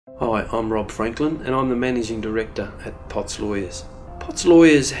Hi, I'm Rob Franklin and I'm the Managing Director at Potts Lawyers. Potts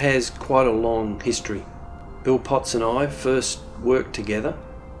Lawyers has quite a long history. Bill Potts and I first worked together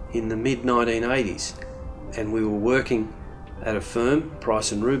in the mid-1980s and we were working at a firm,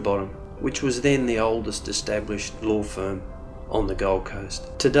 Price and Rubottom, which was then the oldest established law firm on the Gold Coast.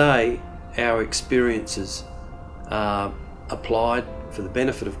 Today, our experiences are applied for the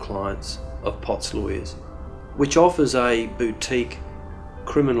benefit of clients of Potts Lawyers, which offers a boutique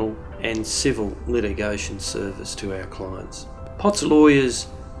criminal and civil litigation service to our clients. Potts Lawyers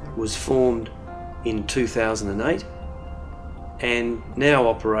was formed in 2008 and now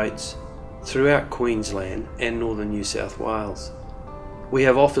operates throughout Queensland and northern New South Wales. We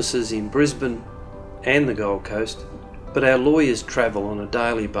have offices in Brisbane and the Gold Coast, but our lawyers travel on a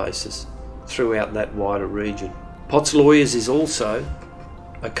daily basis throughout that wider region. Potts Lawyers is also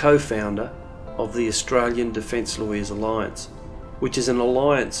a co-founder of the Australian Defence Lawyers Alliance, which is an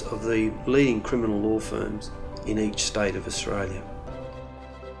alliance of the leading criminal law firms in each state of Australia.